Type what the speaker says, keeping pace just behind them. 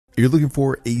you're looking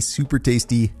for a super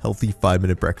tasty, healthy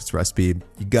 5-minute breakfast recipe,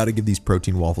 you gotta give these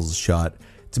protein waffles a shot.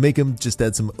 To make them, just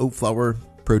add some oat flour,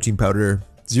 protein powder,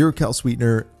 0-cal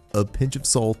sweetener, a pinch of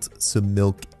salt, some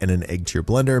milk, and an egg to your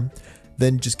blender.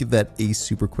 Then just give that a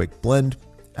super quick blend,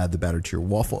 add the batter to your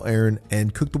waffle iron,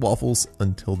 and cook the waffles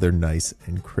until they're nice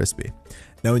and crispy.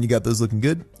 Now when you got those looking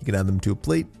good, you can add them to a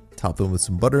plate, top them with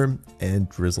some butter, and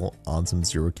drizzle on some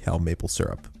 0-cal maple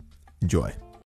syrup. Enjoy.